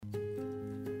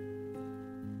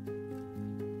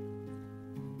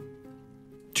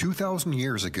2,000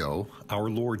 years ago, our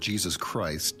Lord Jesus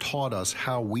Christ taught us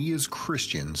how we as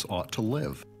Christians ought to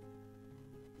live.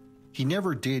 He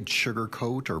never did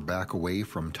sugarcoat or back away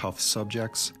from tough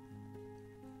subjects.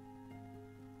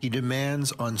 He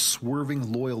demands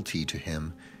unswerving loyalty to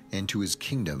Him and to His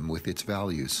kingdom with its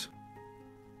values.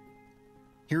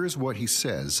 Here is what He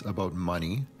says about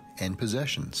money and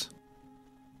possessions.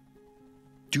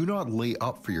 Do not lay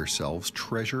up for yourselves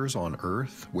treasures on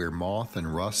earth where moth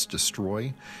and rust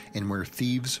destroy and where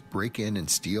thieves break in and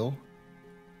steal.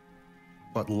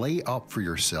 But lay up for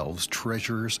yourselves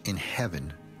treasures in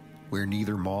heaven where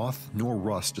neither moth nor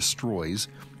rust destroys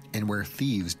and where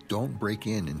thieves don't break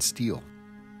in and steal.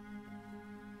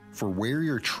 For where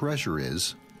your treasure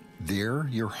is, there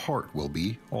your heart will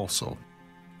be also.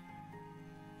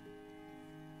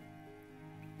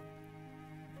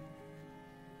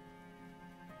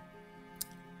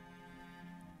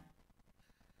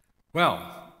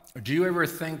 Well, did you ever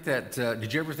think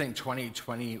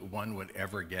 2021 would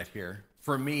ever get here?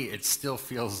 For me, it still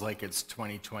feels like it's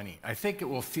 2020. I think it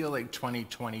will feel like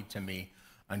 2020 to me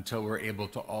until we're able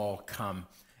to all come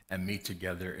and meet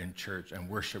together in church and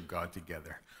worship God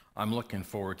together. I'm looking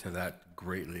forward to that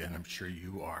greatly, and I'm sure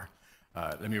you are.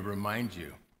 Let me remind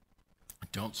you,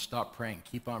 don't stop praying.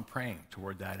 Keep on praying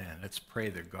toward that end. Let's pray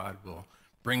that God will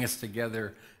bring us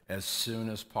together as soon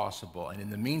as possible. And in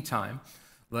the meantime,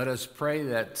 let us pray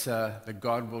that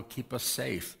God will keep us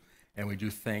safe, and we do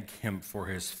thank Him for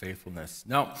His faithfulness.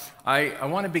 Now, I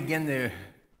want to begin the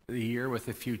year with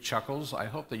a few chuckles. I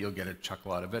hope that you'll get a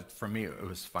chuckle out of it. For me, it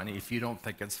was funny. If you don't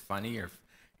think it's funny or if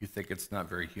you think it's not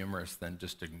very humorous, then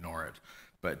just ignore it.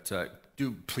 But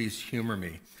do please humor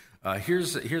me.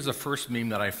 Here's a first meme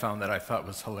that I found that I thought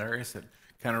was hilarious. It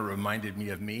kind of reminded me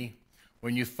of me.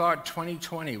 When you thought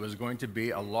 2020 was going to be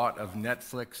a lot of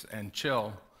Netflix and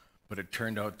chill, but it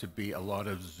turned out to be a lot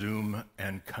of Zoom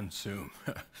and consume.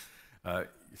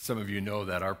 Some of you know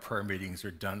that our prayer meetings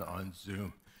are done on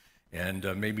Zoom. And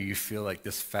maybe you feel like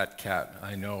this fat cat.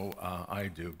 I know I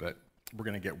do, but we're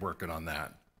going to get working on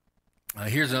that.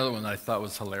 Here's another one that I thought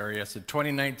was hilarious. In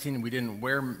 2019, we didn't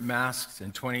wear masks.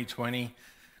 In 2020,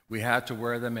 we had to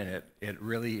wear them, and it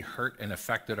really hurt and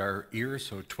affected our ears.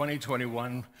 So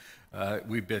 2021,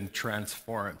 we've been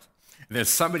transformed. And then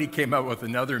somebody came out with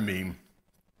another meme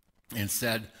and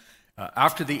said,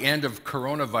 after the end of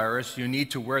coronavirus, you need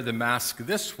to wear the mask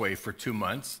this way for 2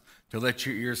 months to let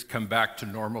your ears come back to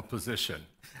normal position.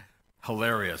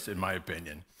 Hilarious, in my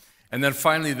opinion. And then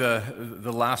finally,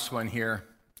 the last one here,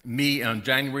 me on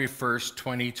January 1st,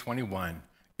 2021,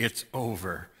 it's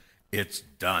over, it's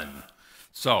done.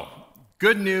 So,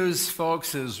 good news,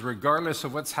 folks, is regardless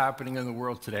of what's happening in the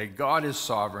world today, God is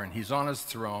sovereign, He's on His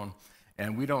throne,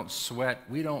 and we don't sweat,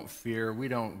 we don't fear, we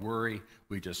don't worry,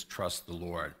 we just trust the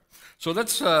Lord. So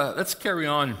let's carry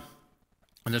on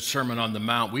the Sermon on the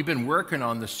Mount. We've been working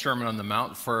on the Sermon on the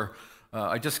Mount for,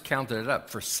 I just counted it up,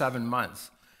 for 7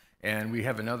 months. And we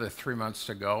have another 3 months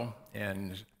to go.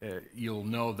 And you'll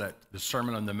know that the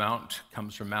Sermon on the Mount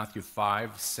comes from Matthew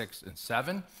 5, 6, and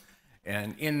 7.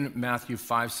 And in Matthew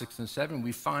 5, 6, and 7,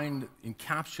 we find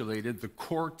encapsulated the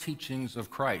core teachings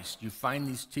of Christ. You find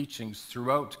these teachings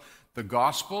throughout the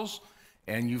Gospels,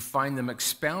 and you find them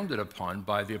expounded upon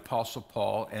by the Apostle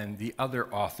Paul and the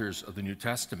other authors of the New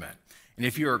Testament. And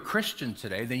if you're a Christian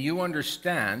today, then you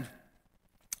understand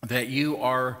that you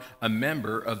are a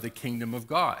member of the kingdom of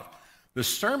God. The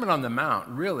Sermon on the Mount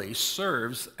really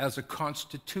serves as a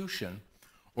constitution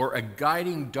or a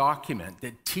guiding document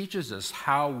that teaches us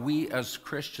how we as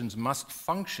Christians must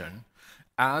function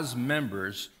as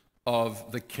members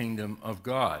of the kingdom of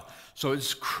God. So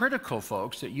it's critical,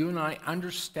 folks, that you and I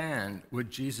understand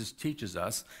what Jesus teaches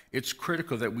us. It's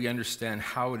critical that we understand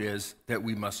how it is that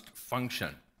we must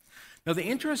function. Now, the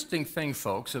interesting thing,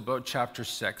 folks, about chapter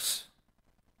 6,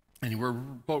 and we're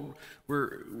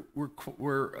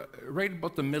right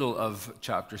about the middle of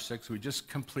chapter 6. We just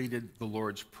completed the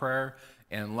Lord's Prayer,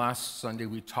 and last Sunday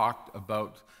we talked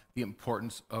about the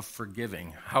importance of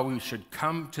forgiving, how we should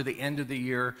come to the end of the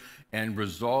year and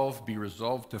be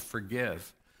resolved to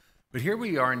forgive. But here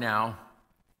we are now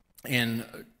in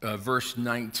verse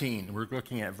 19. We're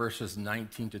looking at verses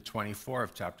 19 to 24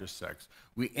 of chapter 6.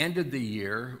 We ended the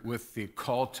year with the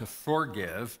call to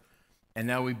forgive, and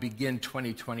now we begin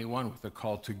 2021 with the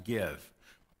call to give.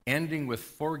 Ending with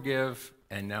forgive,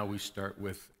 and now we start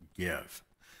with give.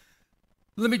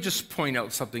 Let me just point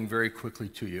out something very quickly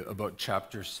to you about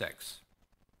chapter 6.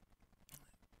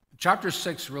 Chapter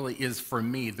 6 really is, for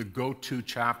me, the go-to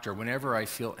chapter whenever I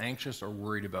feel anxious or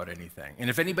worried about anything. And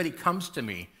if anybody comes to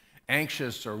me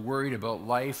anxious or worried about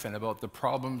life and about the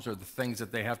problems or the things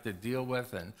that they have to deal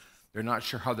with and They're not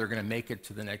sure how they're going to make it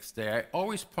to the next day. I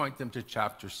always point them to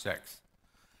chapter 6.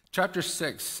 Chapter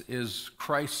 6 is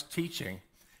Christ's teaching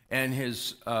and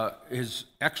his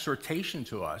exhortation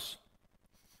to us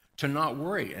to not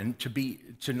worry and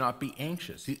to not be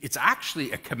anxious. It's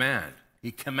actually a command.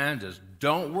 He commands us,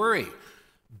 don't worry,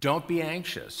 don't be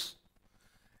anxious.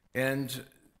 And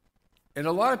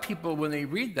a lot of people, when they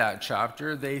read that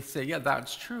chapter, they say, yeah,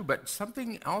 that's true. But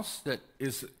something else that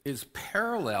is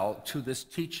parallel to this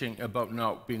teaching about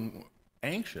not being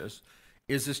anxious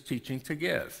is this teaching to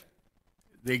give.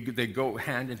 They go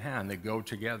hand in hand. They go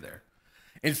together.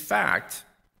 In fact,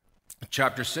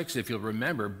 chapter 6, if you'll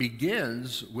remember,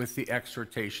 begins with the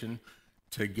exhortation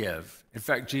to give. In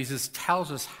fact, Jesus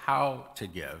tells us how to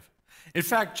give. In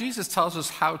fact, Jesus tells us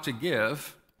how to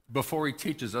give before he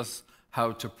teaches us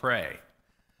how to pray.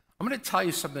 I'm going to tell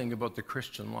you something about the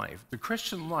Christian life. The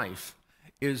Christian life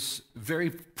is very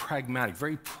pragmatic,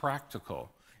 very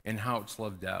practical in how it's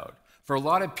lived out. For a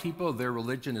lot of people, their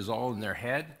religion is all in their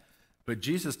head, but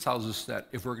Jesus tells us that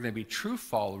if we're going to be true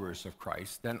followers of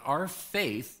Christ, then our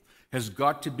faith has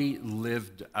got to be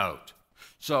lived out.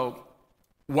 So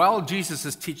while Jesus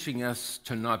is teaching us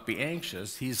to not be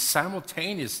anxious, he's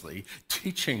simultaneously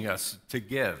teaching us to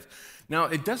give. Now,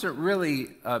 it doesn't really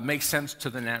make sense to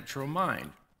the natural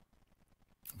mind.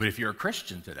 But if you're a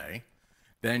Christian today,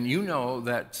 then you know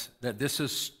that this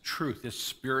is truth, this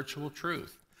spiritual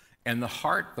truth. And the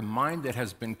heart, the mind that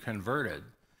has been converted,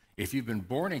 if you've been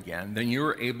born again, then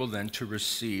you're able then to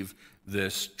receive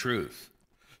this truth.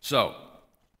 So,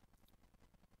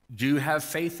 do you have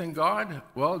faith in God?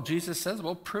 Well, Jesus says,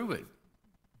 well, prove it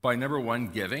by number one,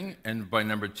 giving, and by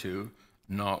number two,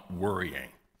 not worrying.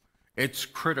 It's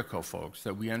critical, folks,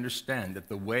 that we understand that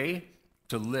the way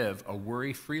to live a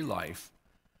worry-free life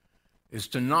is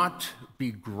to not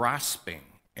be grasping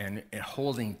and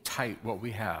holding tight what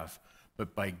we have,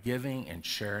 but by giving and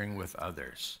sharing with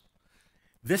others.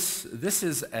 This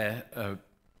is an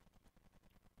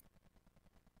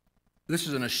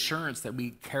assurance that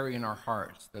we carry in our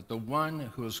hearts, that the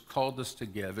one who has called us to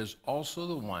give is also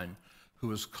the one who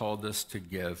has called us to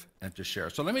give and to share.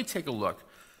 So let me take a look,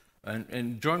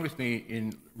 and join with me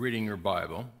in reading your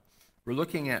Bible. We're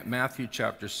looking at Matthew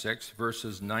chapter 6,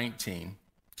 verses 19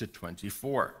 to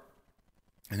 24.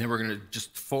 And then we're going to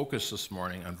just focus this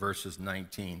morning on verses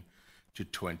 19 to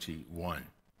 21.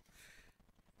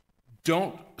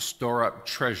 Don't store up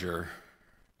treasure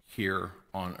here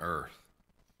on earth,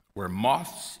 where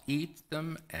moths eat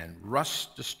them and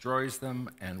rust destroys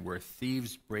them, and where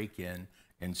thieves break in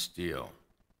and steal.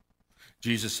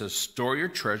 Jesus says, store your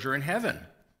treasure in heaven,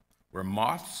 where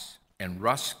moths and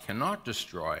rust cannot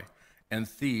destroy, and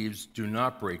thieves do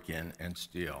not break in and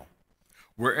steal.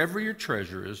 Wherever your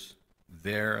treasure is,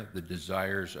 there the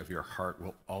desires of your heart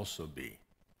will also be.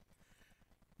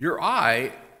 Your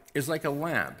eye is like a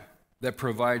lamp that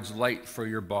provides light for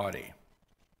your body.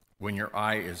 When your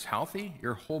eye is healthy,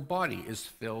 your whole body is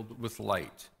filled with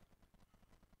light.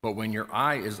 But when your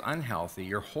eye is unhealthy,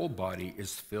 your whole body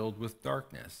is filled with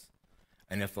darkness.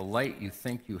 And if the light you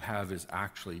think you have is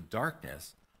actually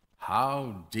darkness,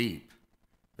 how deep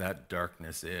that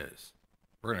darkness is.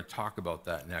 We're going to talk about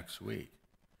that next week.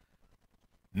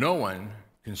 No one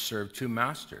can serve two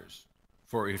masters,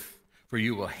 for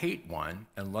you will hate one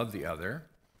and love the other.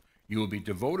 You will be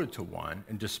devoted to one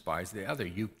and despise the other.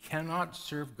 You cannot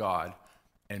serve God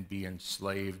and be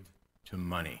enslaved to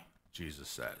money, Jesus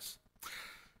says.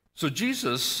 So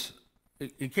Jesus,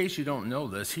 in case you don't know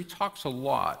this, he talks a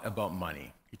lot about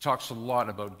money. He talks a lot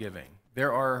about giving.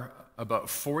 There are about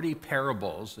 40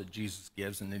 parables that Jesus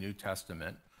gives in the New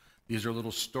Testament. These are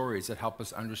little stories that help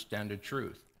us understand the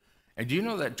truth. And do you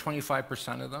know that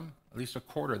 25% of them, at least a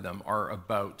quarter of them, are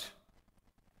about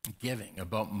giving,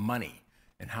 about money,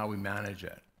 and how we manage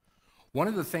it? One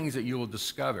of the things that you will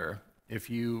discover if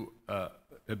you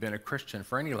have been a Christian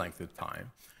for any length of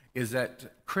time is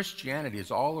that Christianity is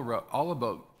all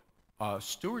about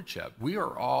stewardship. We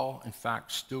are all, in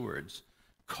fact, stewards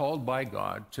called by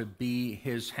God to be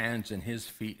his hands and his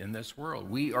feet in this world.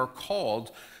 We are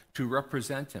called to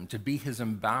represent him, to be his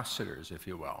ambassadors, if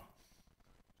you will.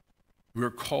 We're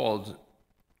called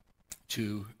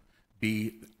to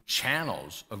be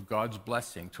channels of God's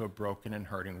blessing to a broken and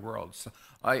hurting world. So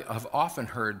I have often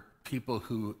heard people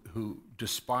who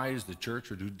despise the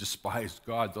church or who despise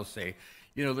God, they'll say,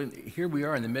 you know, here we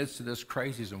are in the midst of this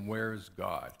crisis, and where is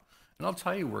God? And I'll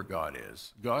tell you where God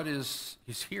is. God is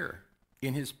here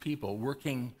in his people,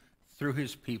 working through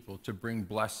his people to bring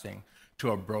blessing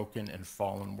to a broken and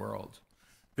fallen world.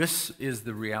 This is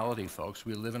the reality, folks.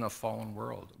 We live in a fallen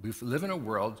world. We live in a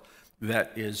world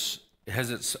that has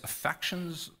its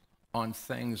affections on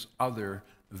things other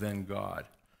than God.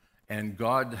 And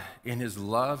God, in his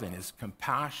love and his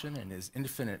compassion and his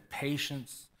infinite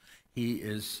patience,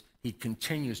 he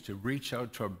continues to reach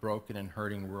out to a broken and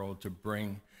hurting world to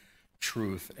bring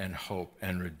truth and hope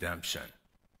and redemption.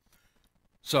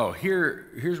 So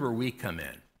here's where we come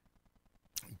in.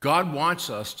 God wants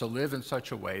us to live in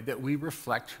such a way that we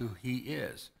reflect who he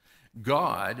is.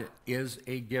 God is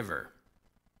a giver,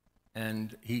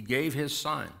 and he gave his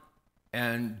son.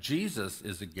 And Jesus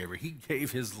is a giver. He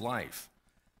gave his life.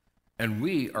 And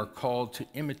we are called to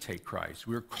imitate Christ.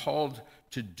 We're called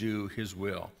to do his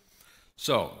will.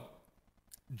 So,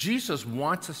 Jesus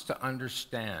wants us to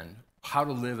understand how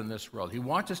to live in this world. He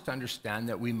wants us to understand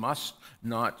that we must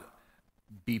not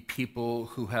be people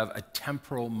who have a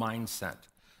temporal mindset.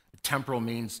 Temporal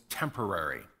means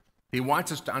temporary. He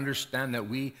wants us to understand that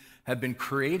we have been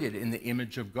created in the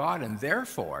image of God, and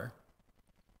therefore,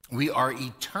 we are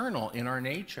eternal in our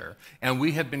nature, and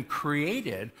we have been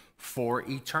created for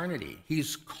eternity.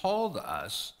 He's called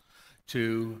us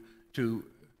to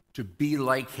be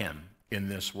like him in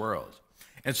this world.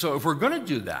 And so if we're going to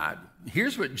do that,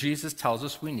 here's what Jesus tells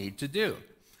us we need to do.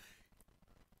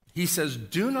 He says,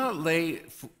 do not lay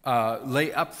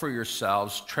up for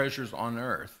yourselves treasures on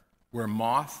earth, where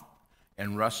moth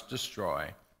and rust destroy,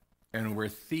 and where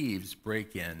thieves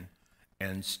break in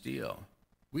and steal.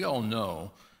 We all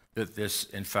know that this,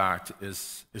 in fact,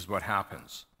 is what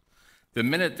happens. The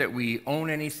minute that we own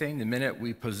anything, the minute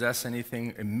we possess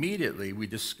anything, immediately we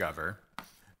discover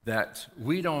that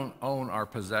we don't own our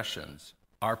possessions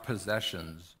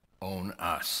own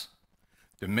us.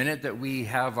 The minute that we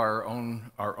have our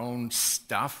own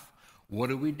stuff, what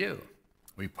do?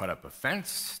 We put up a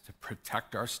fence to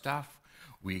protect our stuff.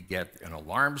 We get an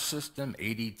alarm system,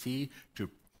 ADT,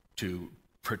 to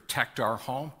protect our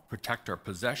home, protect our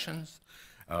possessions.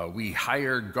 We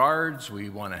hire guards, we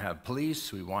want to have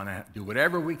police, we want to do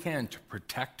whatever we can to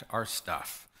protect our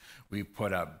stuff. We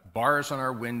put up bars on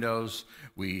our windows,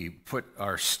 we put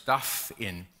our stuff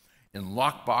in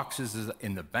lock boxes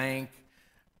in the bank.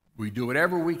 We do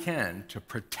whatever we can to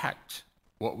protect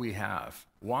what we have.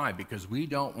 Why? Because we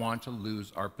don't want to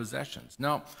lose our possessions.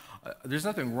 Now, there's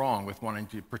nothing wrong with wanting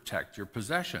to protect your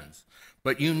possessions,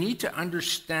 but you need to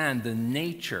understand the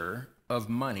nature of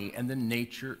money and the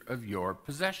nature of your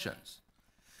possessions.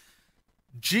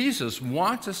 Jesus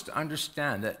wants us to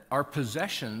understand that our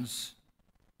possessions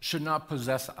should not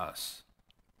possess us.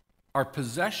 Our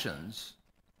possessions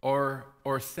or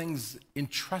things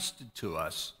entrusted to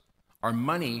us, our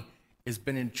money has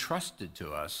been entrusted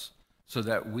to us so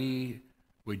that we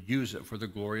would use it for the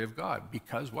glory of God.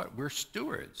 Because what? We're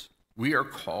stewards. We are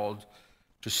called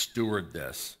to steward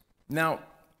this. Now,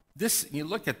 you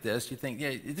look at this, you think,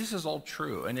 yeah, this is all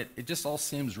true, and it just all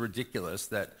seems ridiculous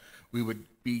that we would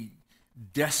be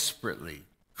desperately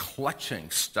clutching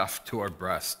stuff to our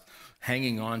breast,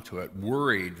 hanging on to it,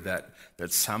 worried that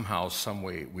somehow, some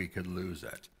way we could lose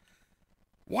it.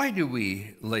 Why do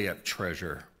we lay up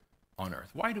treasure on earth?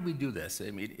 Why do we do this?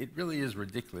 I mean, it really is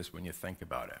ridiculous when you think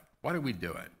about it. Why do we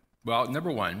do it? Well,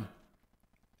 number one,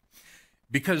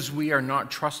 because we are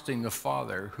not trusting the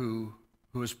Father who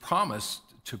has promised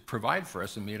to provide for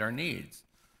us and meet our needs.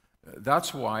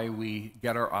 That's why we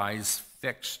get our eyes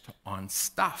fixed on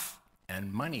stuff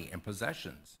and money and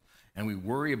possessions, and we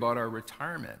worry about our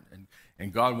retirement.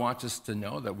 And God wants us to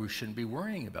know that we shouldn't be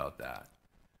worrying about that.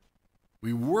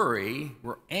 We worry,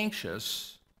 we're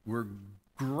anxious, we're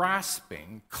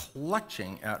grasping,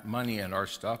 clutching at money and our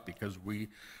stuff because we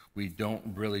don't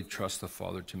really trust the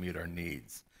Father to meet our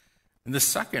needs. And the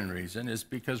second reason is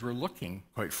because we're looking,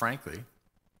 quite frankly,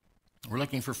 we're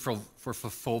looking for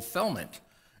fulfillment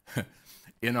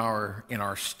in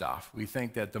our stuff. We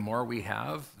think that the more we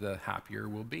have, the happier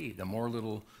we'll be. The more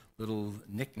little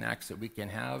knickknacks that we can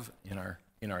have in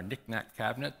our knickknack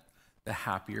cabinet, the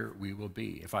happier we will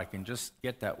be. If I can just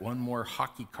get that one more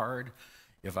hockey card,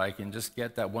 if I can just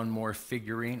get that one more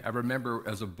figurine. I remember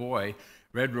as a boy,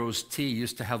 Red Rose Tea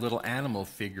used to have little animal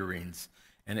figurines.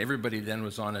 And everybody then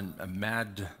was on a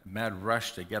mad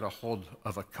rush to get a hold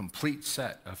of a complete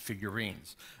set of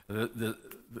figurines. The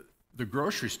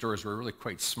grocery stores were really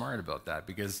quite smart about that,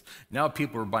 because now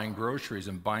people are buying groceries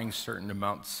and buying certain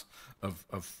amounts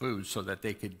of food so that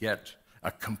they could get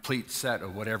a complete set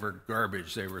of whatever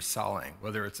garbage they were selling,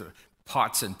 whether it's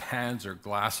pots and pans or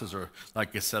glasses or,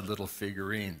 like I said, little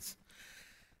figurines.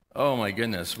 Oh my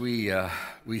goodness, we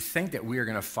think that we are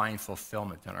going to find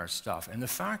fulfillment in our stuff. And the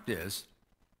fact is,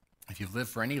 if you've lived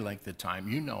for any length of time,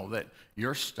 you know that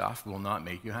your stuff will not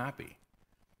make you happy.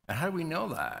 And how do we know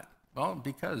that? Well,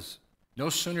 because no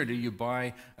sooner do you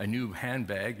buy a new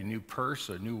handbag, a new purse,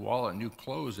 a new wallet, new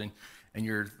clothes, and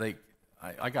you're like,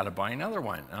 I got to buy another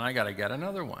one, and I got to get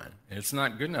another one. And it's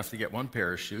not good enough to get one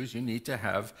pair of shoes. You need to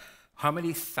have how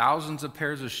many thousands of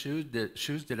pairs of shoes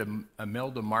did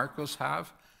Imelda Marcos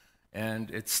have?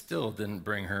 And it still didn't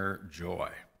bring her joy.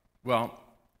 Well,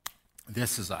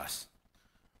 this is us.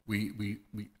 We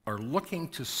are looking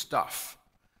to stuff.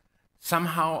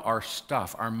 Somehow our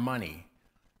stuff, our money,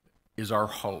 is our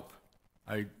hope.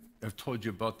 I have told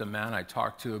you about the man I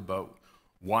talked to about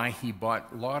why he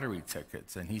bought lottery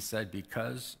tickets. And he said,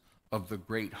 because of the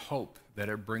great hope that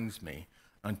it brings me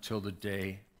until the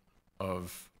day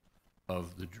of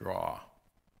the draw.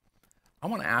 I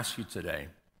want to ask you today,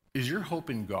 is your hope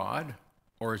in God,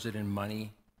 or is it in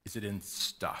money? Is it in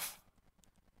stuff?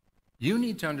 You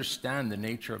need to understand the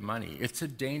nature of money. It's a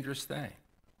dangerous thing.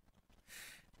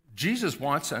 Jesus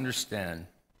wants to understand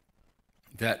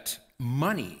that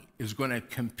money is going to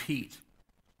compete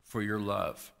for your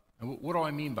love. And what do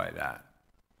I mean by that?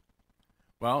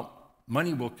 Well,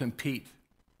 money will compete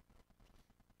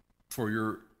for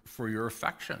your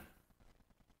affection.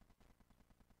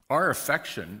 Our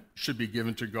affection should be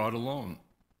given to God alone.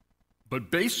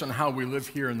 But based on how we live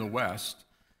here in the West,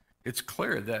 it's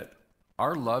clear that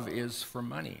our love is for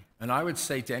money. And I would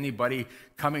say to anybody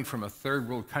coming from a third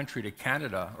world country to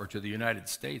Canada or to the United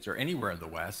States or anywhere in the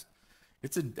West,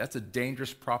 that's a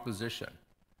dangerous proposition,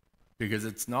 because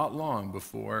it's not long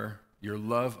before your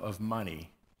love of money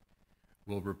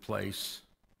will replace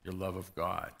your love of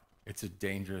God. It's a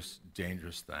dangerous,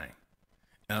 dangerous thing.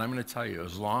 And I'm going to tell you,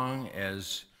 as long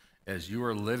as you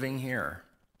are living here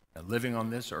and living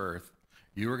on this earth,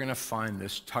 you are going to find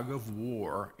this tug of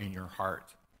war in your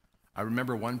heart. I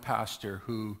remember one pastor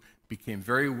who became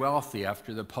very wealthy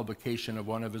after the publication of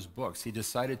one of his books. He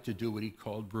decided to do what he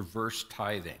called reverse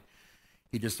tithing.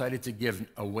 He decided to give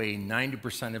away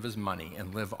 90% of his money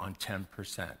and live on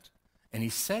 10%. And he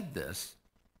said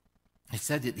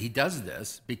that he does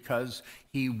this because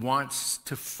he wants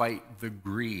to fight the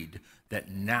greed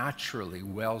that naturally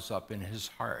wells up in his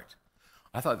heart.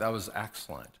 I thought that was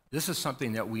excellent. This is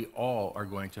something that we all are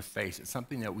going to face. It's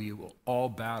something that we will all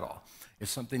battle.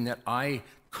 It's something that I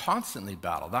constantly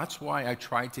battle. That's why I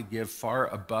try to give far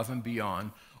above and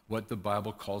beyond what the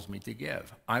Bible calls me to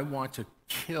give. I want to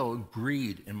kill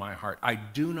greed in my heart. I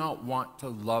do not want to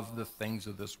love the things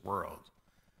of this world.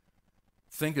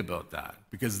 Think about that,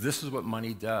 because this is what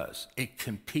money does. It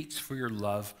competes for your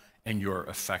love and your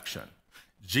affection.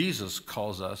 Jesus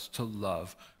calls us to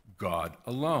love God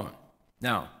alone.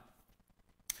 Now,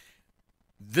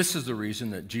 this is the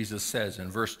reason that Jesus says in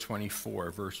verse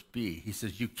 24, verse B, he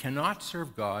says, you cannot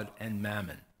serve God and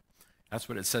mammon. That's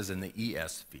what it says in the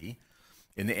ESV.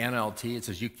 In the NLT, it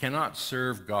says, you cannot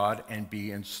serve God and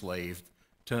be enslaved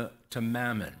to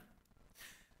mammon.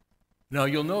 Now,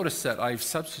 you'll notice that I've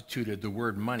substituted the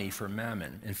word money for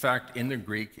mammon. In fact, in the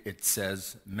Greek, it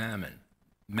says mammon.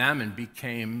 Mammon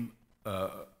became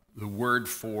the word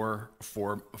for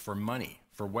money,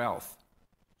 for wealth.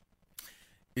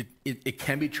 It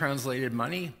can be translated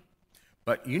money,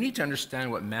 but you need to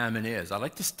understand what mammon is. I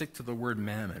like to stick to the word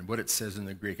mammon, what it says in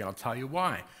the Greek, and I'll tell you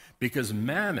why. Because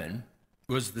mammon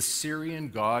was the Syrian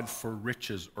god for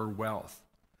riches or wealth.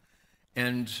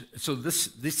 And so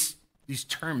these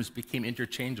terms became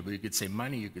interchangeable. You could say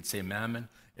money, you could say mammon.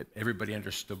 Everybody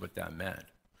understood what that meant.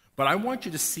 But I want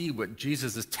you to see what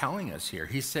Jesus is telling us here.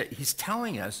 He's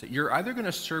telling us that you're either going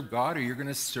to serve God or you're going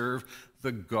to serve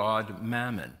the god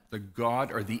mammon, the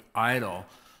god or the idol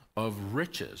of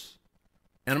riches.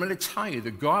 And I'm going to tell you, the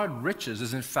god riches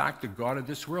is in fact the god of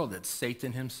this world. It's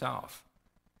Satan himself.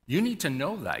 You need to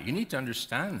know that. You need to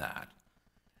understand that.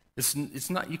 It's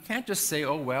not. You can't just say,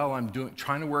 oh, well, I'm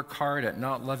trying to work hard at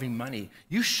not loving money.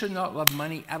 You should not love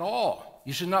money at all.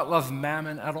 You should not love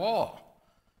mammon at all.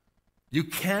 You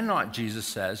cannot, Jesus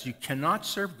says, you cannot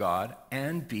serve God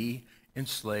and be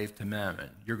enslaved to mammon.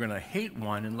 You're going to hate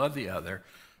one and love the other,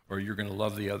 or you're going to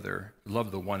love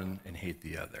the one and hate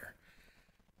the other.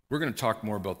 We're going to talk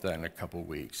more about that in a couple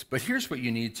weeks. But here's what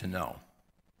you need to know.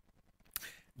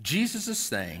 Jesus is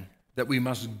saying that we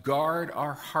must guard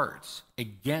our hearts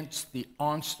against the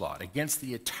onslaught, against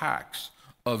the attacks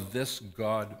of this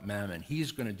god mammon.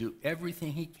 He's going to do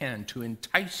everything he can to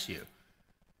entice you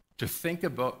to think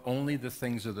about only the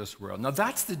things of this world. Now,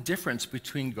 that's the difference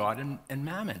between God and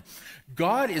mammon.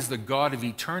 God is the God of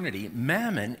eternity.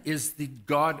 Mammon is the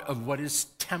God of what is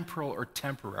temporal or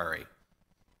temporary.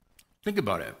 Think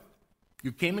about it.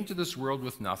 You came into this world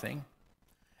with nothing,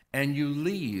 and you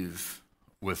leave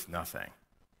with nothing.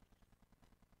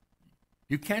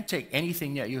 You can't take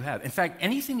anything that you have. In fact,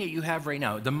 anything that you have right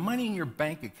now, the money in your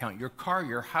bank account, your car,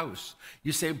 your house,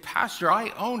 you say, Pastor,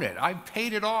 I own it. I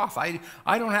paid it off. I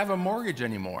don't have a mortgage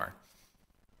anymore.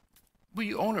 Well,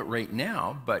 you own it right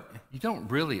now, but you don't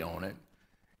really own it.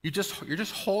 You're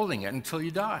just holding it until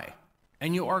you die,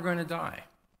 and you are going to die.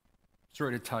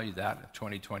 Sorry to tell you that in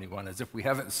 2021, as if we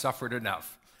haven't suffered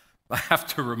enough. I have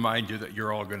to remind you that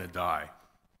you're all going to die.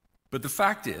 But the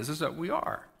fact is that we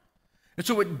are. And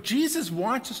so what Jesus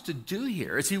wants us to do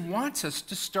here is he wants us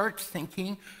to start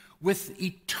thinking with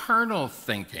eternal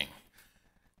thinking,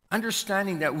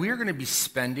 understanding that we're going to be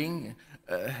spending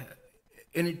an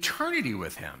eternity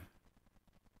with him.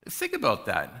 Think about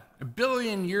that. 1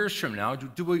 billion years from now,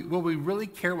 will we really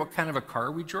care what kind of a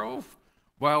car we drove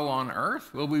while on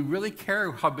earth? Will we really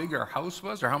care how big our house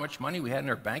was or how much money we had in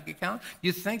our bank account?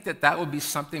 You think that will be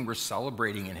something we're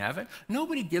celebrating in heaven?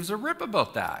 Nobody gives a rip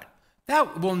about that.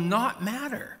 That will not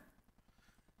matter.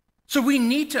 So we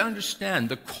need to understand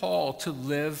the call to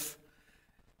live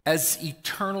as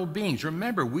eternal beings.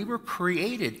 Remember, we were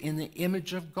created in the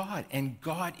image of God, and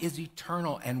God is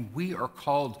eternal, and we are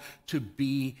called to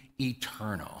be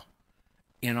eternal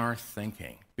in our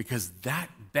thinking, because that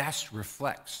best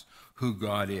reflects who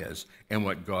God is and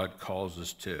what God calls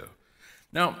us to.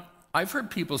 Now, I've heard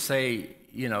people say,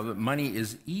 that money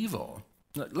is evil.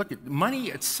 Look, money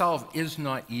itself is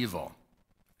not evil.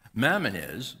 Mammon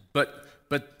is, but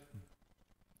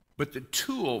the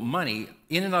tool, money,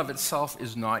 in and of itself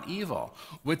is not evil.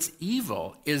 What's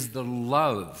evil is the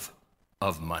love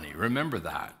of money. Remember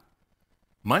that.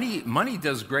 Money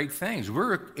does great things.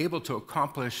 We're able to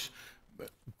accomplish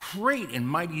great and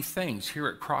mighty things here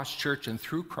at Cross Church and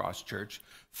through Cross Church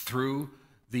through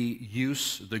the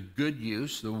good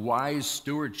use, the wise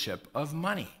stewardship of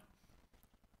money.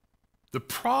 The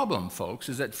problem, folks,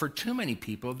 is that for too many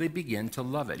people, they begin to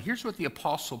love it. Here's what the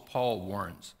Apostle Paul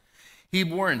warns. He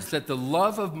warns that the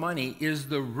love of money is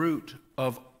the root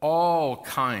of all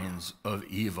kinds of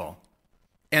evil.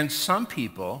 And some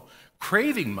people,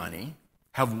 craving money,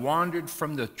 have wandered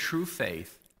from the true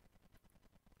faith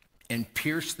and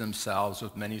pierced themselves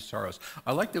with many sorrows.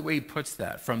 I like the way he puts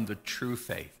that, from the true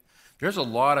faith. There's a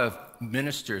lot of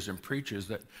ministers and preachers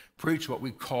that preach what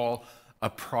we call a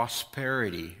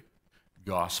prosperity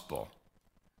gospel,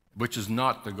 which is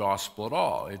not the gospel at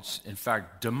all. It's, in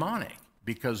fact, demonic.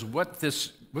 Because what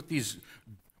these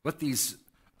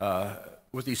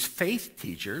faith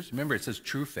teachers, remember it says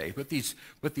true faith,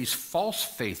 what these false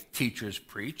faith teachers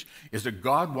preach is that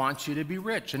God wants you to be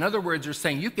rich. In other words, they're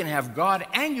saying you can have God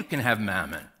and you can have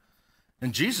mammon.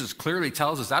 And Jesus clearly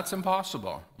tells us that's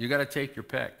impossible. You got to take your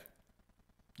pick.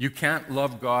 You can't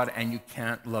love God and you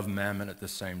can't love mammon at the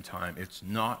same time. It's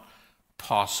not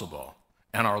possible.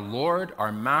 And our Lord,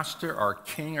 our Master, our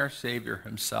King, our Savior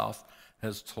himself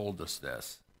has told us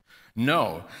this.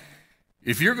 No,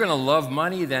 if you're going to love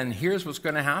money, then here's what's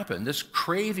going to happen. This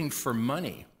craving for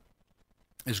money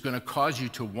is going to cause you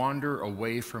to wander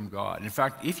away from God. In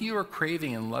fact, if you are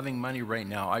craving and loving money right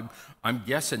now, I'm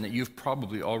guessing that you've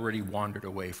probably already wandered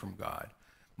away from God.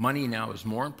 Money now is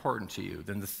more important to you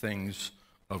than the things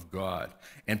of God.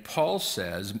 And Paul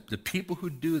says the people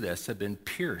who do this have been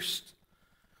pierced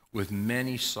with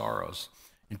many sorrows.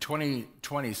 In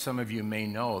 2020, some of you may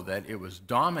know that it was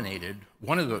dominated.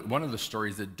 One of the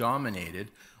stories that dominated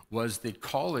was the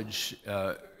college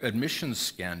admissions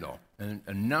scandal. And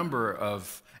a number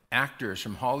of actors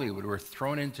from Hollywood were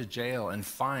thrown into jail and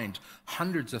fined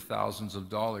hundreds of thousands of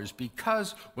dollars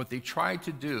because what they tried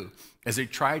to do is they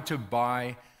tried to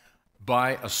buy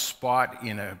a spot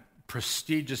in a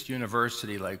prestigious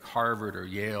university like Harvard or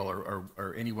Yale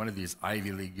or any one of these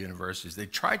Ivy League universities. They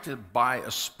tried to buy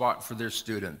a spot for their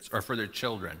students or for their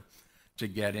children to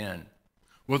get in.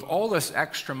 With all this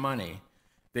extra money,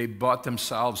 they bought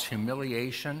themselves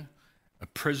humiliation, a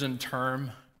prison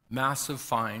term, massive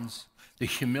fines, the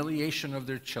humiliation of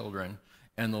their children,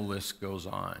 and the list goes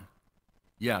on.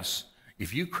 Yes,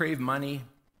 if you crave money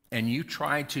and you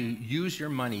try to use your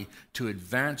money to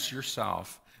advance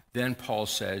yourself, then Paul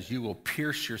says, you will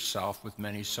pierce yourself with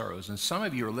many sorrows. And some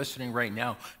of you are listening right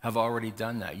now have already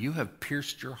done that. You have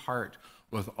pierced your heart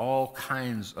with all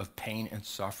kinds of pain and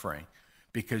suffering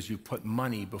because you put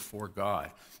money before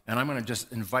God. And I'm going to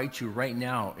just invite you right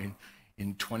now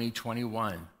in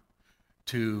 2021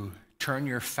 to turn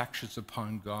your affections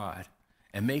upon God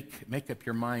and make up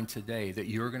your mind today that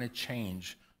you're going to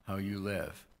change how you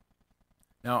live.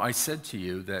 Now, I said to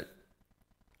you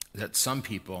that some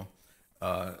people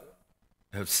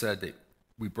have said that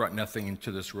we brought nothing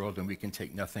into this world and we can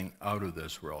take nothing out of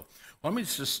this world. Well, let me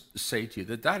just say to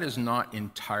you that is not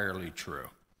entirely true.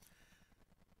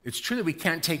 It's true that we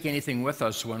can't take anything with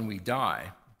us when we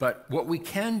die, but what we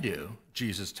can do,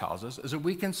 Jesus tells us, is that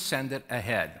we can send it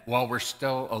ahead while we're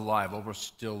still alive, while we're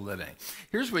still living.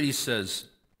 Here's what he says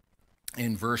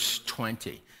in verse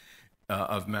 20.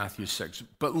 of Matthew 6.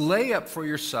 But lay up for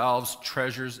yourselves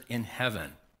treasures in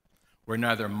heaven, where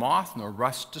neither moth nor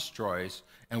rust destroys,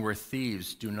 and where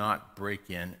thieves do not break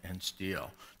in and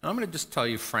steal. Now, I'm going to just tell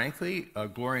you frankly,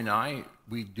 Gloria and I,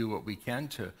 we do what we can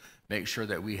to make sure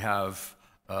that we have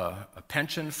a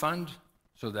pension fund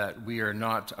so that we are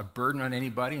not a burden on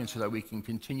anybody and so that we can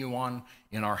continue on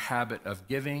in our habit of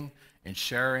giving and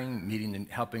sharing, meeting and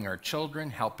helping our children,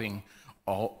 helping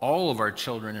all of our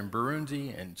children in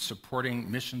Burundi and supporting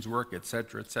missions work, et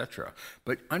cetera,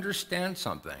 But understand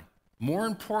something. More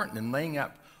important than laying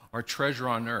up our treasure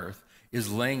on earth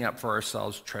is laying up for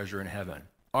ourselves treasure in heaven.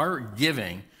 Our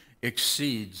giving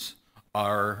exceeds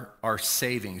our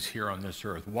savings here on this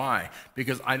earth. Why?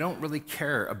 Because I don't really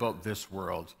care about this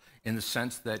world in the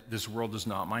sense that this world is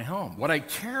not my home. What I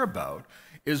care about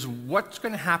is what's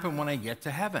going to happen when I get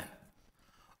to heaven.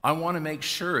 I want to make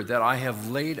sure that I have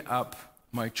laid up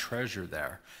my treasure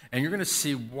there. And you're going to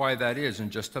see why that is in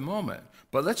just a moment.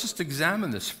 But let's just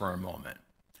examine this for a moment.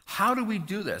 How do we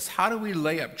do this? How do we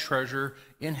lay up treasure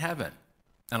in heaven?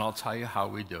 And I'll tell you how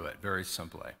we do it very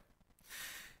simply.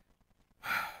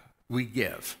 We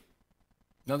give.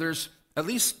 Now, there's at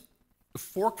least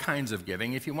 4 kinds of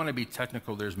giving. If you want to be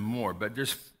technical, there's more, but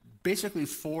there's basically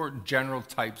 4 general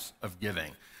types of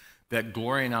giving that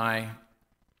Gloria and I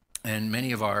and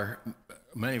many of our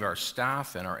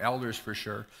staff and our elders for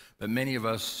sure, but many of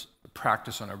us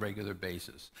practice on a regular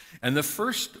basis. And the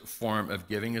first form of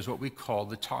giving is what we call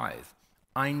the tithe.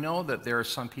 I know that there are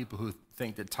some people who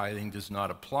think that tithing does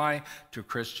not apply to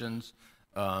Christians.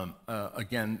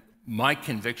 Again, my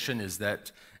conviction is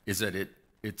that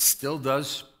it still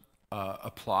does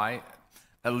apply.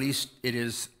 At least it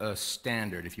is a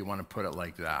standard, if you want to put it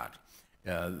like that.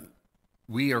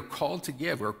 We are called to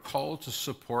give. We're called to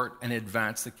support and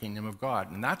advance the kingdom of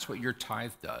God. And that's what your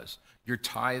tithe does. Your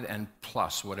tithe and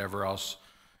plus whatever else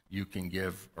you can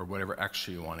give or whatever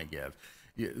extra you want to give.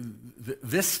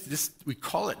 This we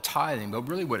call it tithing, but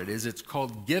really what it is, it's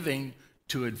called giving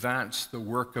to advance the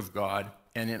work of God.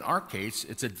 And in our case,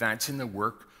 it's advancing the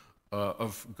work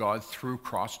of God through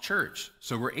Cross Church.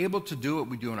 So we're able to do what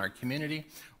we do in our community.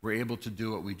 We're able to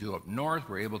do what we do up north.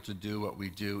 We're able to do what we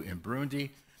do in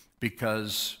Burundi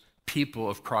because people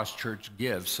of Cross Church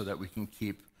give so that we can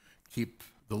keep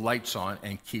the lights on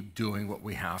and keep doing what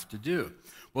we have to do.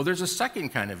 Well, there's a second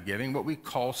kind of giving, what we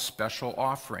call special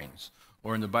offerings.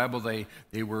 Or in the Bible,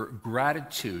 they were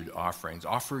gratitude offerings,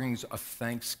 offerings of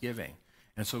thanksgiving.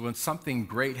 And so when something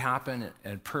great happened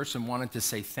and a person wanted to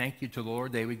say thank you to the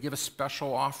Lord, they would give a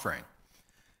special offering.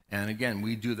 And again,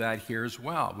 we do that here as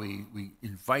well. We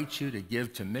invite you to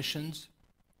give to missions.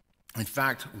 In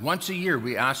fact, once a year,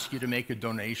 we ask you to make a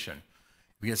donation.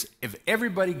 Because if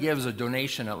everybody gives a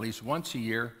donation at least once a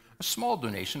year, a small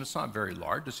donation, it's not very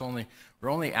large, we're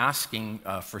only asking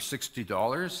for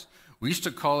 $60. We used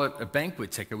to call it a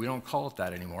banquet ticket. We don't call it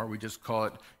that anymore. We just call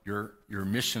it your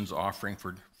missions offering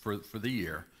for the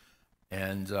year.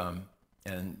 And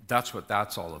that's what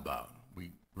that's all about.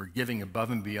 We're giving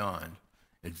above and beyond,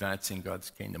 advancing God's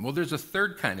kingdom. Well, there's a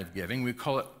third kind of giving. We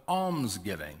call it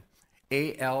almsgiving,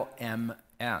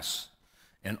 ALMS.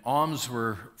 And alms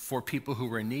were for people who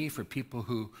were in need, for people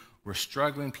who were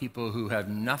struggling, people who have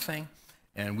nothing.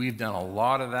 And we've done a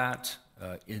lot of that.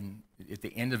 At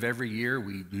the end of every year,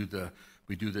 we do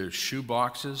the shoe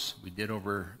boxes. We did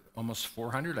over almost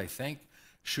 400, I think,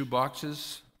 shoe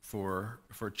boxes for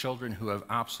children who have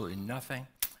absolutely nothing.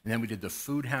 And then we did the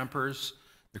food hampers,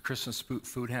 the Christmas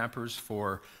food hampers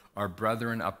for our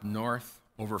brethren up north,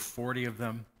 over 40 of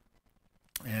them.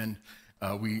 And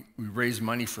we raised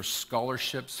money for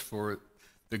scholarships for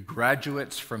the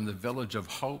graduates from the Village of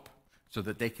Hope so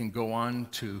that they can go on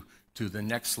to the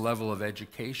next level of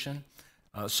education.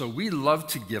 So we love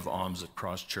to give alms at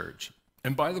Cross Church.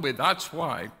 And by the way, that's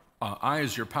why I,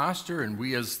 as your pastor, and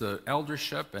we as the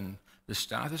eldership and the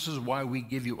staff, this is why we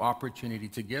give you opportunity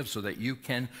to give, so that you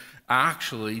can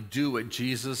actually do what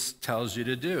Jesus tells you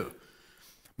to do.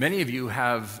 Many of you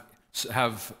have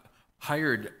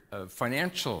hired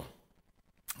financial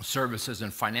services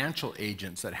and financial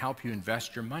agents that help you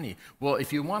invest your money. Well,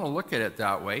 if you want to look at it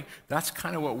that way, that's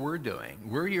kind of what we're doing.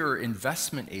 We're your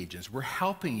investment agents. We're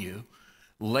helping you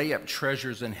lay up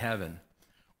treasures in heaven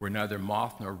where neither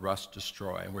moth nor rust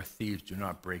destroy and where thieves do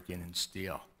not break in and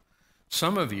steal.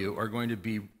 Some of you are going to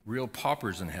be real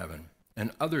paupers in heaven,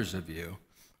 and others of you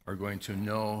are going to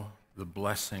know the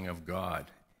blessing of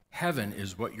God. Heaven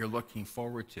is what you're looking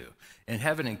forward to. And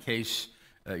heaven, in case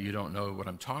you don't know what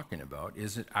I'm talking about,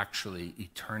 is it actually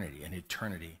eternity, an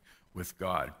eternity with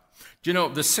God. Do you know,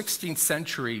 the 16th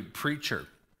century preacher,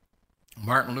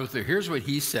 Martin Luther, here's what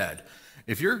he said.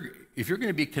 if you're going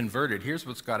to be converted, here's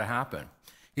what's got to happen.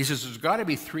 He says there's got to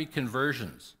be 3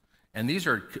 conversions, and these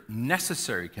are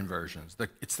necessary conversions.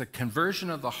 It's the conversion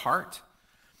of the heart,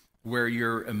 where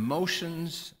your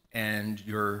emotions and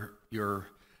your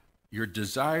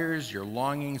desires, your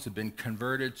longings have been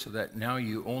converted so that now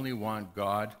you only want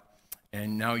God,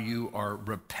 and now you are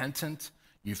repentant.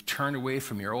 You've turned away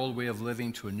from your old way of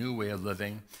living to a new way of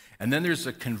living. And then there's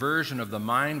a conversion of the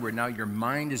mind, where now your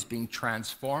mind is being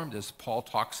transformed, as Paul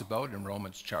talks about in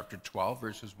Romans chapter 12,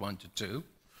 verses 1 to 2.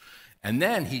 And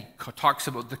then he talks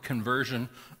about the conversion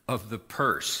of the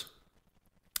purse.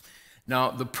 Now,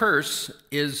 the purse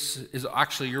is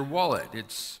actually your wallet.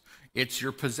 It's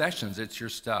your possessions. It's your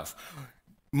stuff.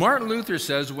 Martin Luther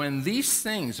says, when these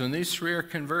 3 are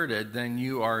converted, then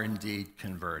you are indeed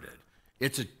converted.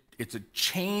 It's a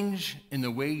change in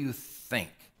the way you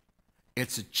think.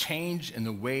 It's a change in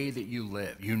the way that you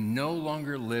live. You no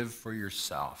longer live for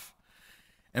yourself.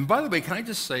 And by the way, can I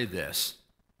just say this?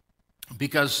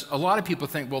 Because a lot of people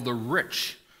think, well, the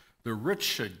rich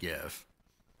should give.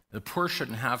 The poor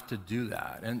shouldn't have to do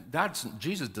that. And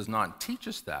Jesus does not teach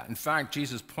us that. In fact,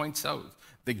 Jesus points out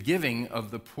the giving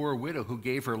of the poor widow who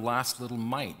gave her last little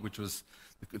mite,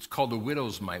 it's called the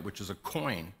widow's mite, which is a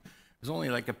coin. It was only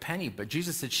like a penny, but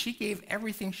Jesus said she gave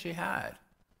everything she had.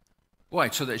 Why?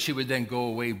 So that she would then go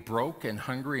away broke and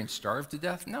hungry and starve to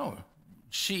death? No.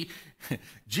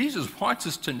 Jesus wants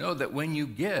us to know that when you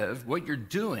give, what you're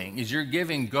doing is you're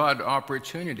giving God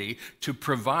opportunity to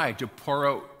provide, to pour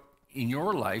out in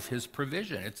your life his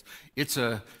provision. It's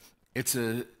a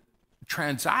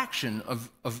transaction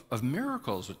of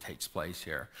miracles that takes place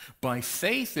here. By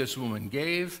faith, this woman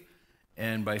gave,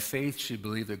 and by faith, she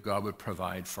believed that God would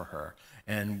provide for her.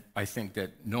 And I think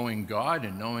that knowing God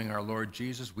and knowing our Lord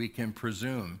Jesus, we can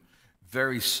presume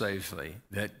very safely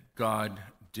that God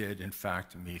did, in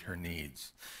fact, meet her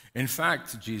needs. In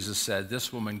fact, Jesus said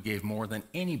this woman gave more than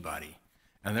anybody.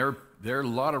 And there are a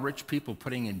lot of rich people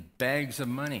putting in bags of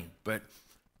money. But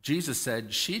Jesus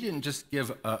said she didn't just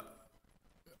give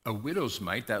a widow's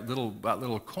mite, that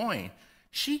little coin.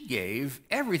 She gave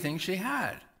everything she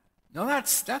had. Now,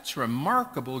 that's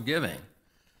remarkable giving.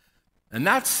 And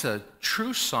that's a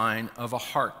true sign of a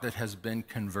heart that has been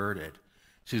converted.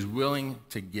 She's willing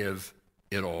to give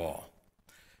it all.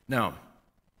 Now,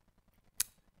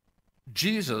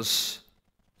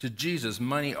 to Jesus,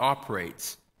 money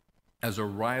operates as a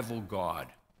rival God.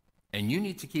 And you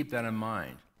need to keep that in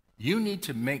mind. You need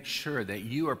to make sure that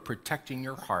you are protecting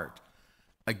your heart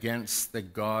against the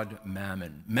god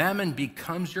Mammon. Mammon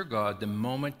becomes your god the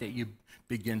moment that you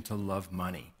begin to love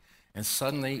money. And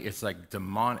suddenly it's like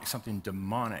demonic, something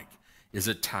demonic is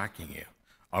attacking you.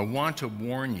 I want to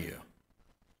warn you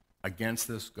against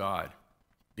this god,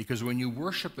 because when you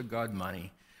worship the god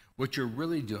money, what you're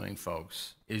really doing,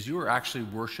 folks, is you are actually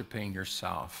worshiping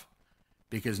yourself,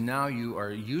 because now you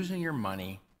are using your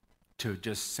money to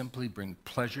just simply bring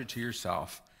pleasure to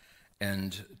yourself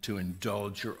and to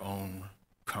indulge your own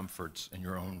comforts and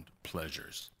your own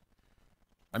pleasures.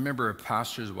 I remember a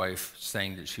pastor's wife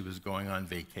saying that she was going on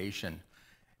vacation.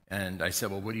 And I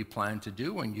said, well, what do you plan to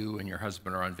do when you and your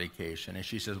husband are on vacation? And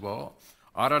she says, well,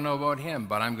 I don't know about him,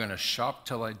 but I'm going to shop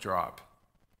till I drop.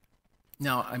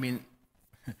 Now, I mean,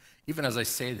 even as I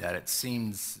say that, it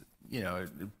seems,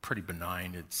 pretty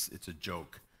benign. It's a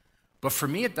joke. But for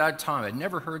me at that time, I'd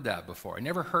never heard that before. I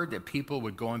never heard that people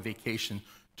would go on vacation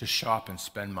to shop and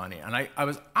spend money. And I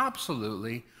was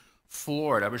absolutely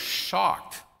floored. I was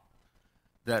shocked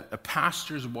that a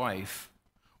pastor's wife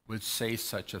would say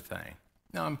such a thing.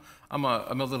 Now, I'm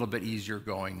a little bit easier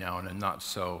going now, and I'm not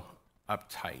so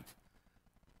uptight.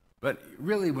 But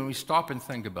really, when we stop and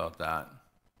think about that,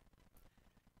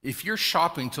 if you're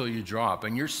shopping till you drop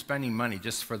and you're spending money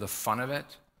just for the fun of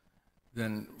it,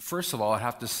 then first of all, I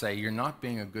have to say you're not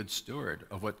being a good steward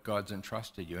of what God's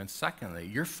entrusted you. And secondly,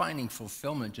 you're finding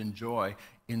fulfillment and joy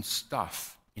in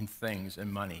stuff, in things,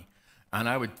 and money. And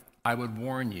I would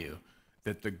warn you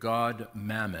that the god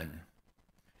Mammon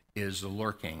is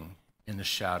lurking in the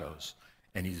shadows,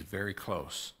 and he's very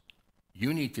close.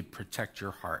 You need to protect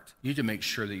your heart. You need to make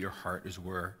sure that your heart is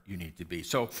where you need to be.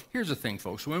 So here's the thing,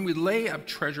 folks. When we lay up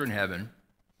treasure in heaven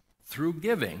through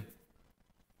giving,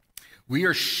 we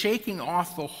are shaking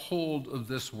off the hold of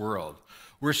this world.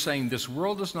 We're saying, this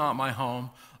world is not my home.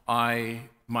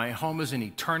 My home is in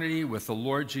eternity with the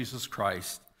Lord Jesus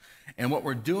Christ. And what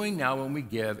we're doing now when we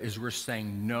give is we're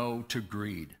saying no to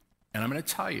greed. And I'm going to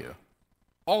tell you,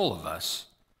 all of us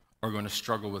are going to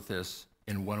struggle with this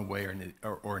in one way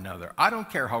or another. I don't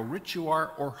care how rich you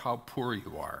are or how poor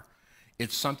you are.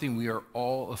 It's something we are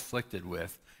all afflicted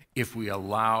with if we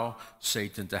allow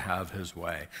Satan to have his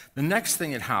way. The next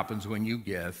thing that happens when you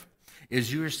give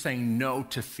is you're saying no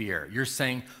to fear. You're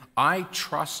saying, I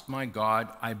trust my God.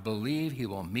 I believe he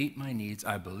will meet my needs.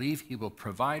 I believe he will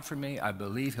provide for me. I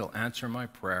believe he'll answer my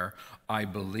prayer. I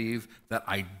believe that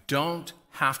I don't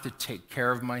have to take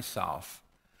care of myself.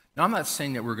 Now, I'm not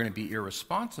saying that we're going to be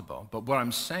irresponsible, but what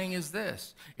I'm saying is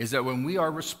this, is that when we are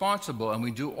responsible and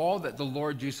we do all that the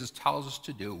Lord Jesus tells us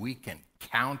to do, we can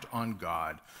count on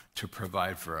God to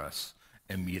provide for us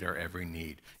and meet our every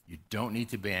need. You don't need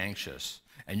to be anxious,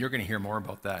 and you're going to hear more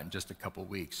about that in just a couple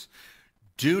weeks.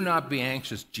 Do not be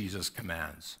anxious, Jesus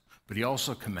commands, but he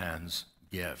also commands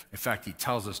give. In fact, he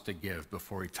tells us to give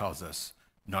before he tells us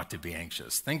not to be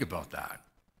anxious. Think about that.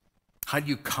 How do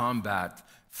you combat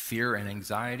fear and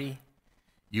anxiety?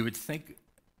 You would think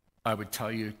I would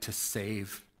tell you to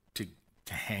save, to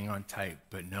hang on tight,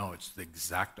 but no, it's the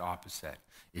exact opposite.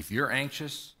 If you're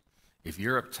anxious, if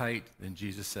you're uptight, then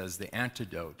Jesus says the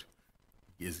antidote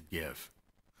is give.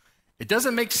 It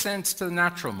doesn't make sense to the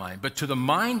natural mind, but to the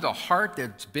mind, the heart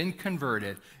that's been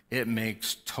converted, it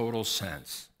makes total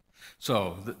sense.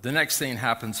 So the next thing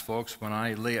happens, folks, when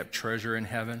I lay up treasure in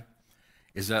heaven,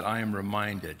 is that I am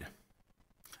reminded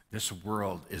this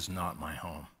world is not my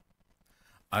home.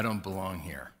 I don't belong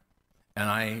here, and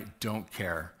I don't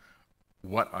care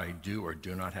what I do or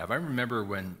do not have. I remember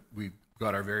when we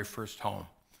got our very first home,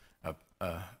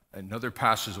 another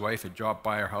pastor's wife had dropped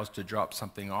by our house to drop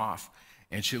something off,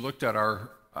 and she looked at our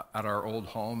old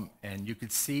home, and you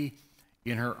could see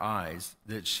in her eyes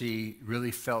that she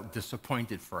really felt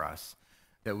disappointed for us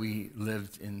that we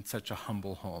lived in such a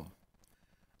humble home.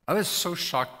 I was so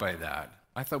shocked by that.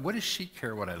 I thought, what does she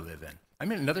care what I live in? I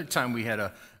mean, another time we had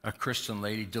a Christian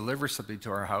lady deliver something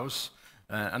to our house.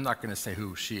 I'm not going to say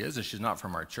who she is, and she's not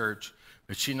from our church,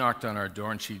 but she knocked on our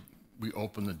door, and we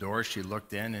opened the door, she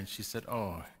looked in, and she said,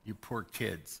 oh, you poor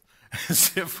kids,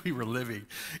 as if we were living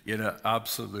in an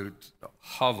absolute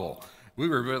hovel. We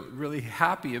were really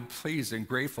happy and pleased and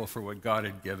grateful for what God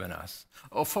had given us.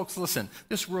 Oh, folks, listen,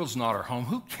 this world's not our home.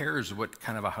 Who cares what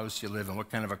kind of a house you live in, what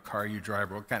kind of a car you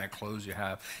drive, or what kind of clothes you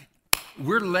have?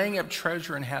 We're laying up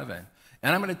treasure in heaven.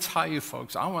 And I'm going to tell you,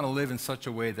 folks, I want to live in such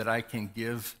a way that I can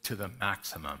give to the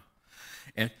maximum.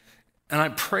 And I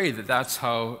pray that that's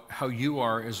how you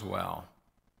are as well.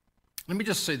 Let me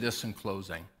just say this in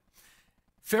closing.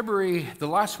 The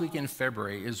last week in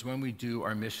February is when we do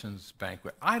our missions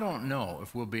banquet. I don't know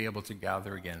if we'll be able to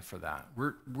gather again for that.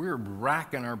 We're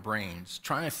racking our brains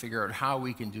trying to figure out how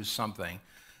we can do something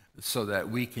so that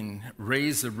we can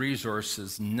raise the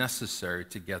resources necessary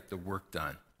to get the work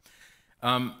done.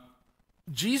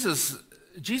 Jesus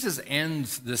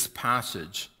ends this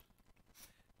passage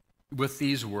with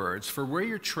these words, "For where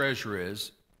your treasure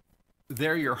is,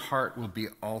 there your heart will be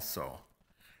also."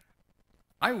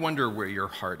 I wonder where your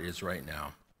heart is right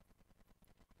now.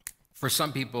 For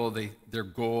some people, their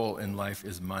goal in life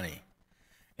is money.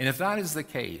 And if that is the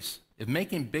case, if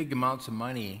making big amounts of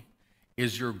money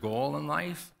is your goal in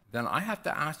life, then I have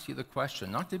to ask you the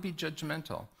question, not to be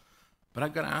judgmental, but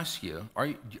I've got to ask you,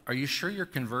 are you sure you're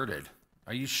converted?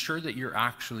 Are you sure that you're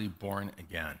actually born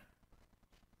again?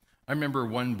 I remember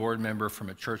one board member from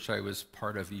a church I was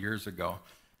part of years ago.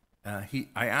 I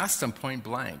asked him point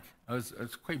blank. I was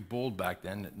quite bold back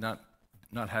then,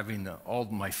 not having all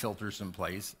my filters in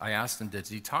place. I asked him, does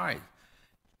he tithe?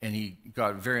 And he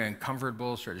got very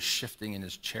uncomfortable, started shifting in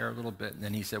his chair a little bit. And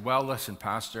then he said, well, listen,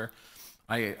 Pastor,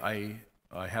 I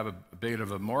have a bit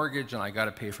of a mortgage and I got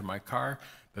to pay for my car.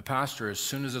 But Pastor, as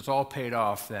soon as it's all paid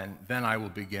off, then I will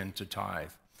begin to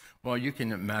tithe. Well, you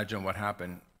can imagine what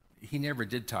happened. He never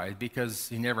did tithe because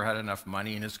he never had enough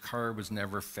money and his car was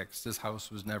never fixed. His house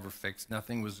was never fixed.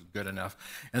 Nothing was good enough.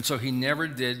 And so he never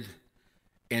did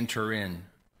enter in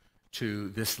to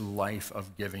this life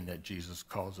of giving that Jesus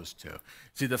calls us to.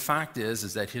 See, the fact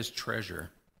is that his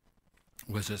treasure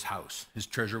was his house. His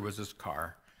treasure was his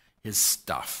car, his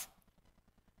stuff.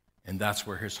 And that's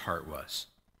where his heart was.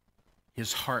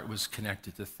 His heart was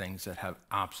connected to things that have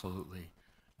absolutely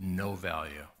no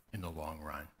value in the long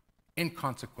run.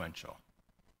 Inconsequential.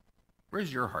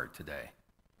 Where's your heart today?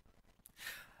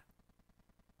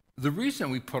 The reason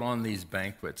we put on these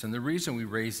banquets and the reason we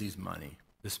raise this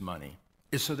money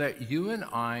is so that you and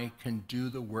I can do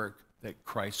the work that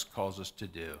Christ calls us to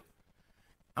do.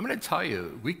 I'm going to tell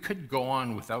you, we could go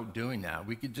on without doing that.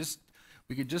 We could just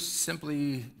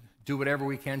simply do whatever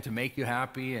we can to make you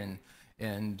happy and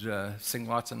sing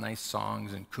lots of nice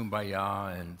songs and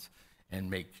kumbaya and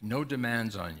make no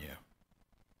demands on you.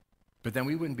 But then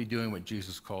we wouldn't be doing what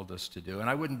Jesus called us to do, and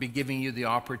I wouldn't be giving you the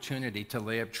opportunity to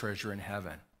lay up treasure in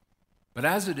heaven. But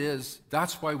as it is,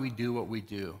 that's why we do what we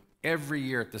do. every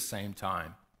year at the same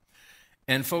time.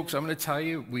 And folks, I'm going to tell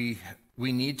you, we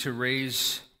need to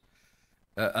raise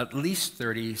at least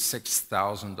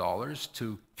 $36,000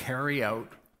 to carry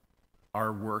out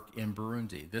our work in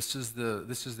Burundi. This is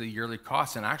the yearly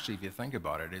cost, and actually, if you think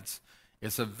about it,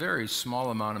 it's a very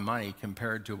small amount of money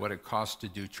compared to what it costs to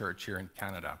do church here in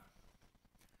Canada.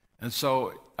 And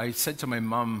so I said to my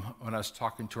mom when I was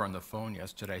talking to her on the phone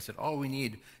yesterday, I said, all we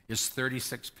need is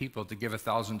 36 people to give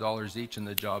 $1,000 each, and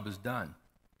the job is done.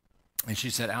 And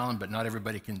she said, Alan, but not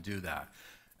everybody can do that.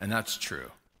 And that's true.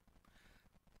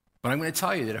 But I'm going to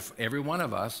tell you that if every one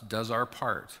of us does our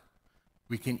part,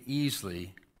 we can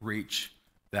easily reach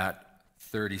that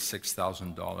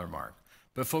 $36,000 mark.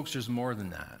 But folks, there's more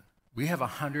than that. We have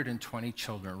 120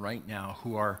 children right now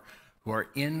who are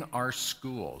in our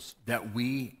schools that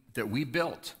we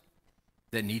built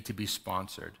that need to be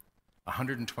sponsored.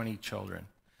 120 children.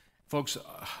 Folks,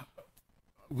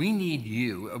 we need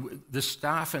you. The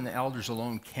staff and the elders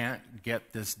alone can't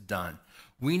get this done.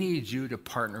 We need you to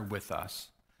partner with us.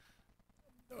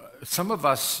 Some of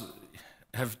us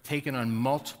have taken on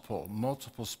multiple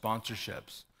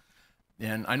sponsorships.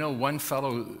 And I know one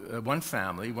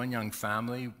young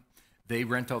family, they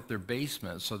rent out their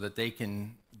basement so that they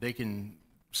can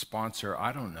sponsor,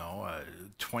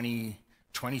 20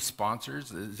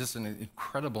 sponsors. It's just an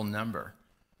incredible number.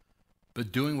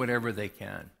 But doing whatever they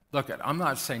can. Look, I'm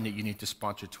not saying that you need to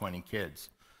sponsor 20 kids,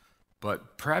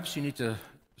 but perhaps you need to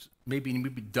maybe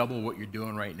double what you're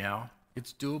doing right now.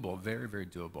 It's doable, very, very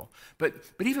doable. But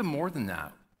even more than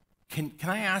that, can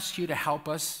I ask you to help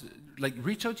us,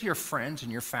 reach out to your friends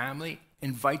and your family,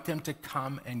 invite them to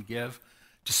come and give,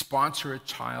 to sponsor a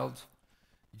child.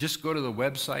 Just go to the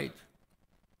website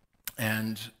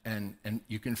and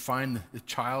you can find the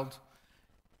child.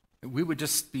 We would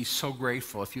just be so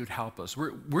grateful if you'd help us.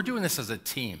 We're doing this as a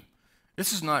team.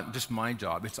 This is not just my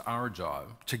job, it's our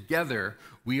job. Together,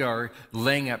 we are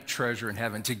laying up treasure in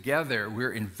heaven. Together,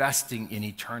 we're investing in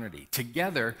eternity.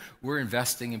 Together, we're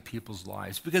investing in people's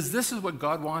lives because this is what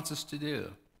God wants us to do.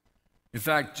 In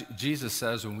fact, Jesus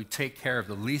says when we take care of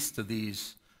the least of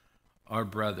these, our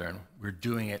brethren, we're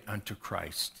doing it unto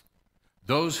Christ.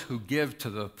 Those who give to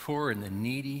the poor and the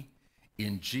needy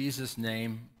in Jesus'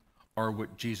 name are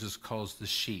what Jesus calls the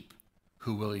sheep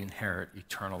who will inherit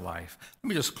eternal life. Let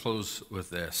me just close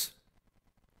with this.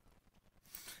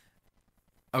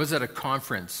 I was at a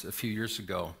conference a few years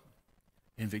ago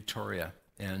in Victoria,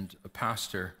 and a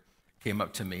pastor came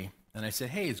up to me, and I said,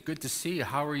 hey, it's good to see you.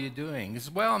 How are you doing? He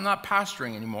said, well, I'm not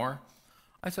pastoring anymore.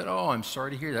 I said, oh, I'm sorry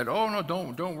to hear that. Oh, no,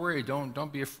 don't worry. Don't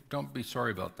be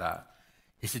sorry about that.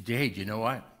 He said, hey, do you know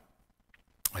what?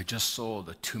 I just sold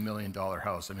a $2 million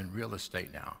house. I'm in real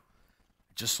estate now.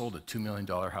 Just sold a $2 million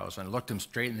house. And I looked him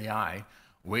straight in the eye,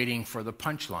 waiting for the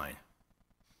punchline.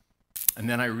 And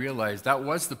then I realized that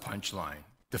was the punchline,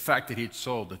 the fact that he'd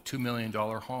sold a $2 million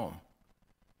home.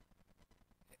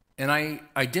 And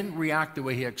I didn't react the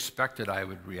way he expected I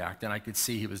would react, and I could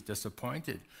see he was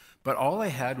disappointed. But all I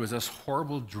had was this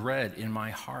horrible dread in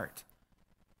my heart.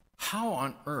 How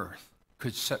on earth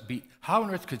could selling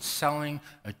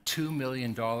a $2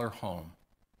 million home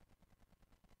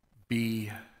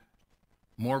be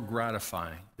more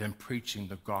gratifying than preaching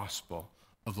the gospel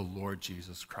of the Lord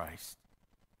Jesus Christ?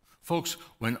 Folks,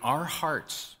 when our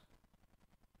hearts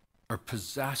are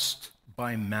possessed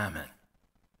by mammon,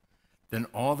 then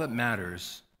all that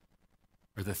matters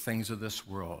are the things of this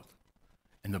world.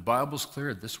 And the Bible's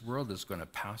clear, this world is going to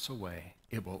pass away.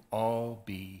 It will all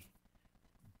be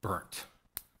burnt.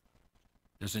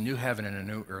 There's a new heaven and a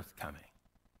new earth coming.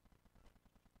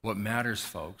 What matters,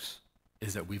 folks,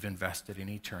 is that we've invested in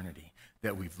eternity,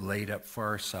 that we've laid up for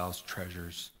ourselves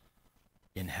treasures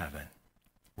in heaven.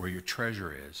 Where your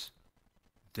treasure is,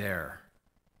 there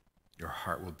your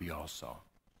heart will be also.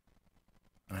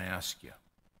 And I ask you,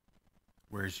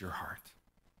 where's your heart?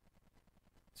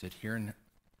 Is it here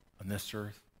on this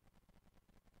earth?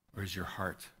 Or is your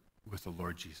heart with the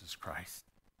Lord Jesus Christ?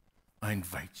 I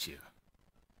invite you,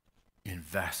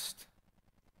 invest,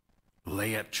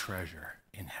 lay up treasure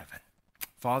in heaven.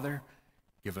 Father,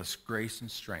 give us grace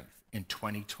and strength in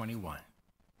 2021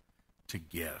 to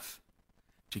give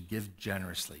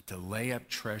generously, to lay up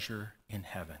treasure in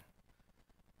heaven.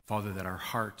 Father, that our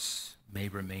hearts may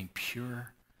remain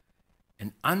pure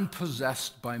and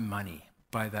unpossessed by money,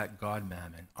 by that God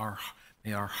mammon.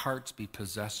 May our hearts be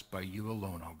possessed by you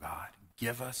alone, O God.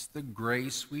 Give us the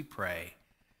grace, we pray,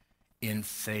 in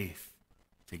faith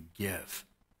to give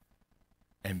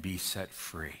and be set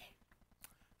free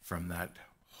from that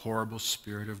horrible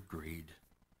spirit of greed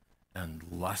and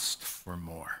lust for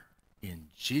more. In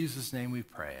Jesus' name we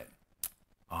pray it.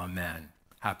 Amen.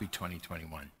 Happy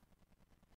 2021.